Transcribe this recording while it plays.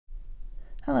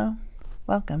Hello,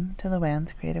 welcome to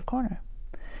Luann's Creative Corner.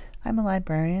 I'm a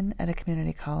librarian at a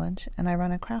community college and I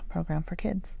run a craft program for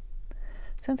kids.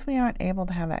 Since we aren't able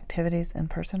to have activities in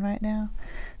person right now,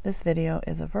 this video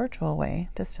is a virtual way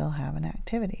to still have an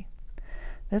activity.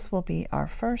 This will be our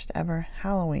first ever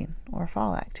Halloween or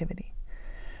fall activity.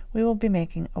 We will be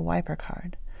making a wiper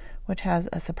card, which has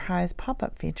a surprise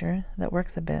pop-up feature that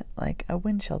works a bit like a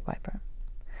windshield wiper.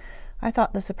 I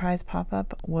thought the surprise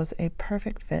pop-up was a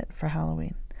perfect fit for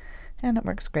Halloween, and it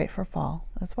works great for fall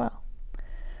as well.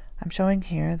 I'm showing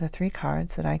here the 3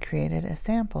 cards that I created as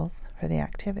samples for the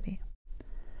activity.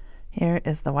 Here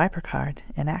is the wiper card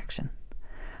in action.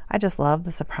 I just love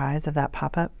the surprise of that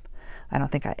pop-up. I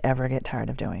don't think I ever get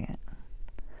tired of doing it.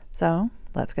 So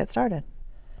let's get started.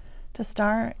 To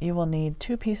start, you will need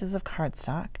 2 pieces of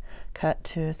cardstock cut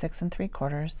to 6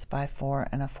 3/4 by 4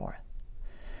 1/4.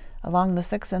 Along the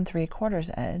 6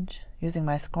 3/4 edge, using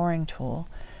my scoring tool,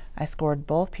 I scored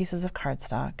both pieces of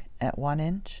cardstock at 1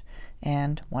 inch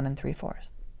and 1 3/4.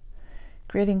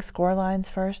 Creating score lines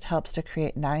first helps to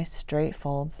create nice straight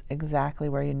folds exactly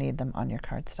where you need them on your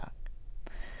cardstock.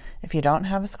 If you don't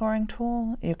have a scoring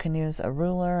tool, you can use a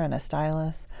ruler and a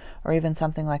stylus, or even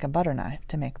something like a butter knife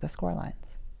to make the score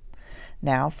lines.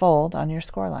 Now fold on your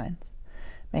score lines.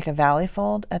 Make a valley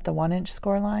fold at the 1 inch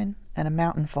score line and a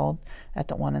mountain fold at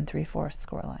the 1 3/4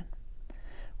 score line.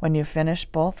 When you finish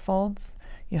both folds,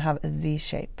 you have a Z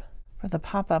shape. For the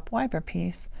pop-up wiper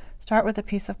piece, start with a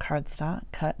piece of cardstock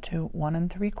cut to 1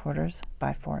 3/4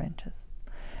 by 4 inches.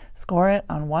 Score it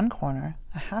on one corner,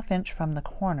 a 1/2 inch from the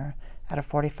corner at a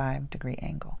 45-degree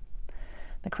angle.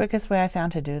 The quickest way I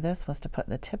found to do this was to put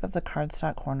the tip of the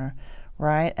cardstock corner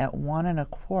right at 1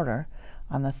 1/4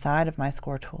 on the side of my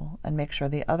score tool and make sure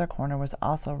the other corner was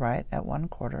also right at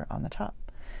 1/4 on the top.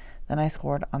 Then I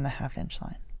scored on the 1/2 inch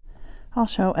line. I'll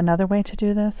show another way to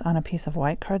do this on a piece of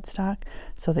white cardstock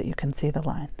so that you can see the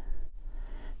line.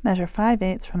 Measure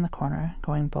 5/8 from the corner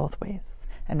going both ways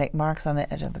and make marks on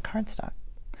the edge of the cardstock.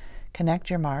 Connect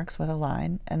your marks with a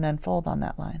line and then fold on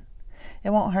that line. It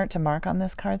won't hurt to mark on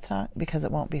this cardstock because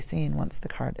it won't be seen once the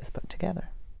card is put together.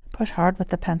 Push hard with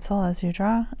the pencil as you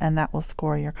draw and that will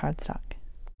score your cardstock.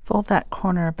 Fold that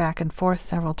corner back and forth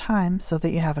several times so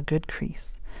that you have a good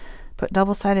crease. Put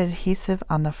double-sided adhesive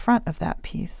on the front of that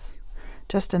piece,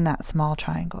 just in that small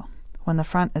triangle. When the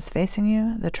front is facing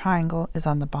you, the triangle is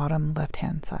on the bottom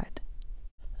left-hand side.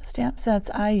 The stamp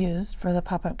sets I used for the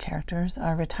pop-up characters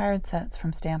are retired sets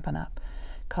from Stampin' Up,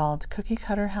 called Cookie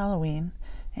Cutter Halloween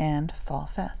and Fall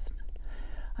Fest.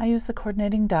 I used the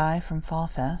coordinating die from Fall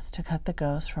Fest to cut the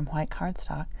ghost from white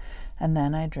cardstock, and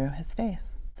then I drew his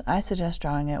face. I suggest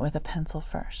drawing it with a pencil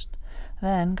first.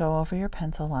 Then go over your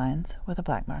pencil lines with a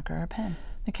black marker or pen.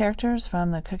 The characters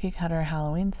from the Cookie Cutter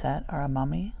Halloween set are a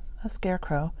mummy, a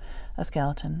scarecrow, a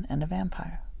skeleton, and a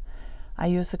vampire. I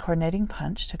used the coordinating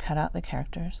punch to cut out the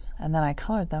characters, and then I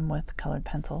colored them with colored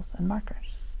pencils and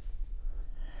markers.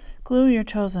 Glue your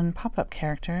chosen pop-up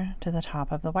character to the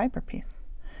top of the wiper piece.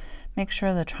 Make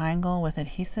sure the triangle with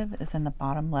adhesive is in the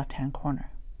bottom left-hand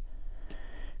corner.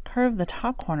 Curve the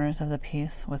top corners of the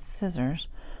piece with scissors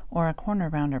or a corner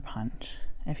rounder punch,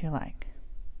 if you like.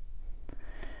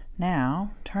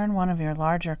 Now, turn one of your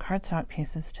larger cardstock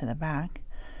pieces to the back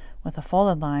with the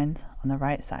folded lines on the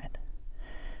right side.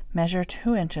 Measure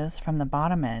 2 inches from the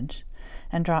bottom edge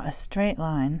and draw a straight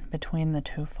line between the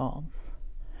 2 folds.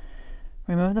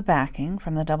 Remove the backing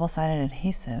from the double-sided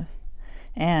adhesive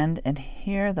and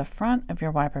adhere the front of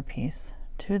your wiper piece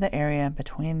to the area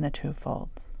between the 2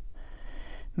 folds.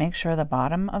 Make sure the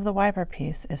bottom of the wiper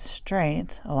piece is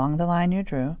straight along the line you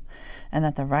drew and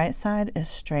that the right side is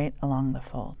straight along the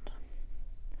fold.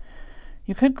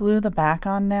 You could glue the back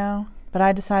on now, but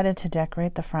I decided to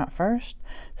decorate the front first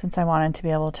since I wanted to be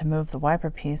able to move the wiper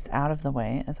piece out of the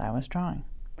way as I was drawing.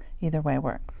 Either way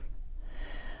works.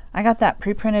 I got that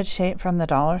pre-printed shape from the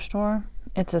dollar store.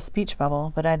 It's a speech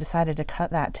bubble, but I decided to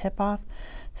cut that tip off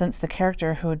since the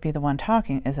character who would be the one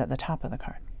talking is at the top of the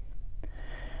card.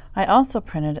 I also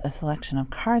printed a selection of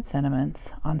card sentiments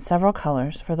on several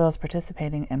colors for those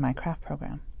participating in my craft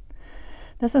program.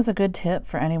 This is a good tip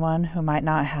for anyone who might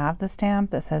not have the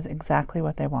stamp that says exactly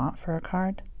what they want for a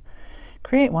card.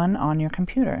 Create one on your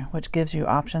computer, which gives you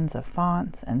options of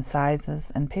fonts and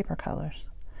sizes and paper colors.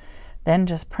 Then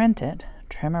just print it,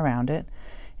 trim around it,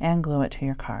 and glue it to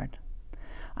your card.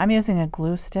 I'm using a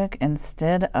glue stick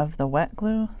instead of the wet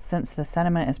glue since the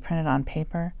sentiment is printed on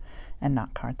paper and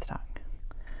not cardstock.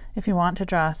 If you want to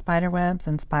draw spider webs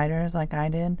and spiders like I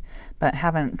did, but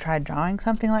haven't tried drawing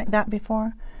something like that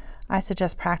before, I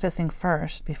suggest practicing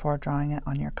first before drawing it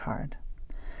on your card.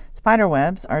 Spider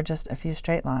webs are just a few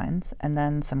straight lines and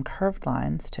then some curved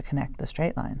lines to connect the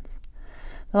straight lines.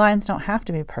 The lines don't have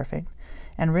to be perfect,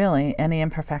 and really any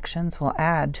imperfections will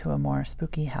add to a more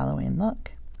spooky Halloween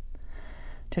look.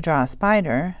 To draw a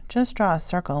spider, just draw a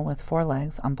circle with 4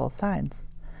 legs on both sides.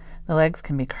 The legs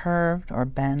can be curved or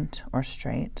bent or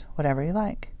straight, whatever you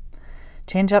like.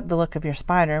 Change up the look of your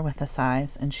spider with the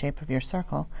size and shape of your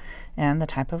circle and the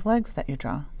type of legs that you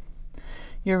draw.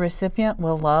 Your recipient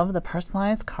will love the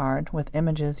personalized card with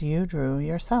images you drew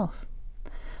yourself.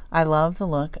 I love the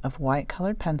look of white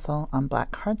colored pencil on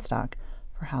black cardstock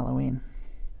for Halloween.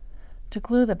 To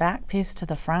glue the back piece to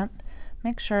the front,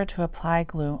 make sure to apply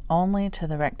glue only to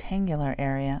the rectangular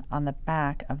area on the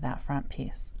back of that front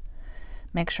piece.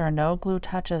 Make sure no glue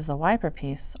touches the wiper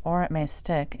piece or it may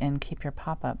stick and keep your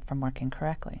pop-up from working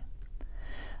correctly.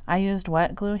 I used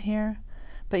wet glue here,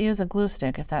 but use a glue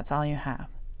stick if that's all you have.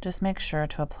 Just make sure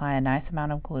to apply a nice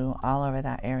amount of glue all over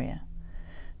that area.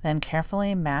 Then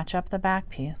carefully match up the back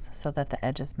piece so that the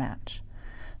edges match.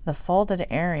 The folded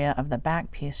area of the back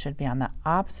piece should be on the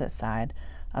opposite side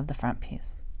of the front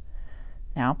piece.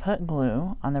 Now put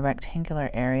glue on the rectangular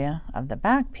area of the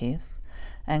back piece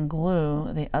and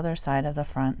glue the other side of the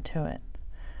front to it.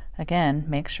 Again,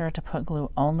 make sure to put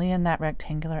glue only in that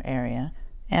rectangular area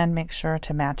and make sure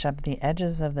to match up the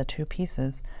edges of the 2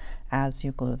 pieces as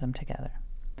you glue them together.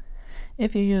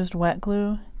 If you used wet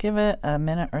glue, give it a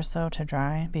minute or so to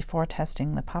dry before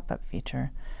testing the pop-up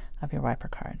feature of your wiper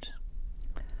card.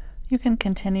 You can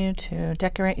continue to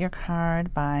decorate your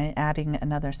card by adding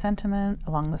another sentiment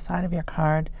along the side of your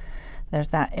card. There's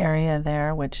that area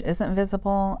there which isn't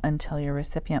visible until your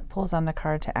recipient pulls on the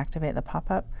card to activate the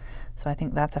pop-up, so I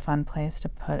think that's a fun place to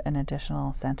put an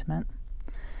additional sentiment.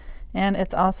 And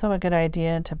it's also a good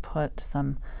idea to put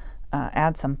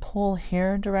add some pull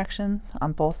here directions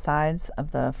on both sides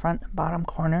of the front bottom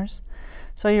corners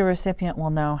so your recipient will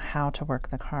know how to work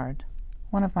the card.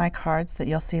 One of my cards that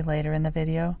you'll see later in the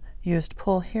video used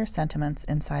pull here sentiments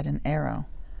inside an arrow,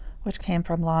 which came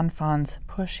from Fawn's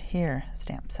Push Here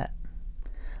stamp set.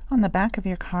 On the back of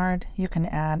your card, you can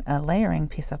add a layering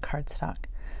piece of cardstock,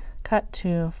 cut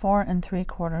to 4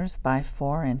 3/4 by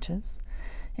 4 inches,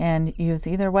 and use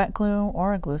either wet glue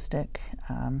or a glue stick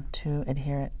to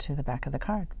adhere it to the back of the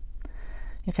card.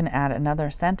 You can add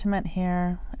another sentiment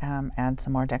here, add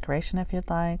some more decoration if you'd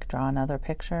like, draw another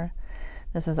picture.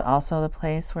 This is also the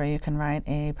place where you can write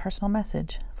a personal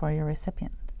message for your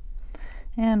recipient.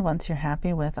 And once you're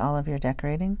happy with all of your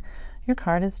decorating, your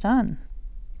card is done.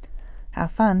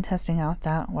 Have fun testing out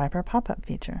that wiper pop-up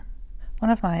feature.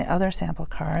 One of my other sample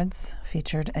cards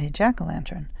featured a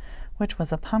jack-o'-lantern, which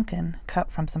was a pumpkin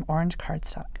cut from some orange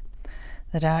cardstock.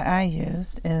 The die I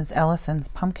used is Ellison's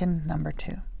Pumpkin No.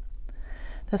 2.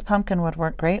 This pumpkin would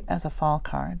work great as a fall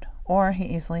card, or he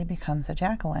easily becomes a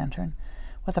jack-o'-lantern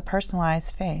with a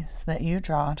personalized face that you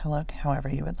draw to look however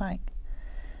you would like.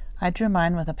 I drew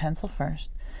mine with a pencil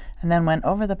first, and then went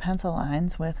over the pencil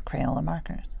lines with Crayola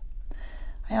markers.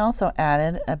 I also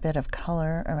added a bit of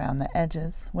color around the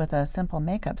edges with a simple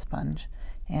makeup sponge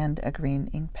and a green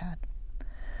ink pad.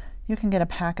 You can get a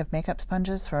pack of makeup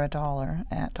sponges for $1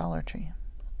 at Dollar Tree.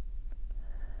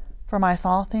 For my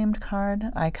fall-themed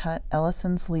card, I cut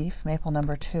Ellison's Leaf Maple No.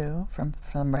 2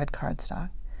 from red cardstock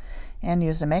and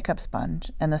used a makeup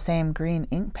sponge and the same green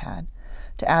ink pad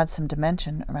to add some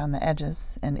dimension around the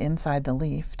edges and inside the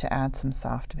leaf to add some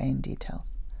soft vein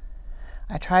details.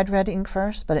 I tried red ink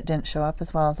first, but it didn't show up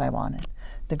as well as I wanted.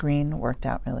 The green worked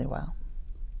out really well.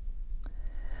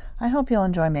 I hope you'll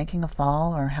enjoy making a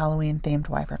fall or Halloween-themed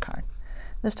wiper card.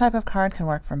 This type of card can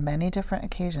work for many different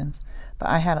occasions, but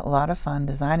I had a lot of fun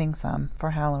designing some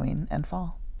for Halloween and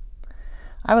fall.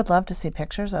 I would love to see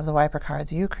pictures of the wiper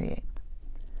cards you create.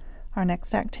 Our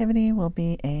next activity will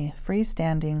be a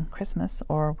freestanding Christmas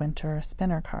or winter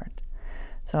spinner card,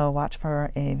 so watch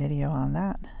for a video on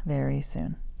that very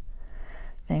soon.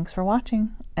 Thanks for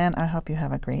watching, and I hope you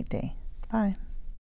have a great day. Bye.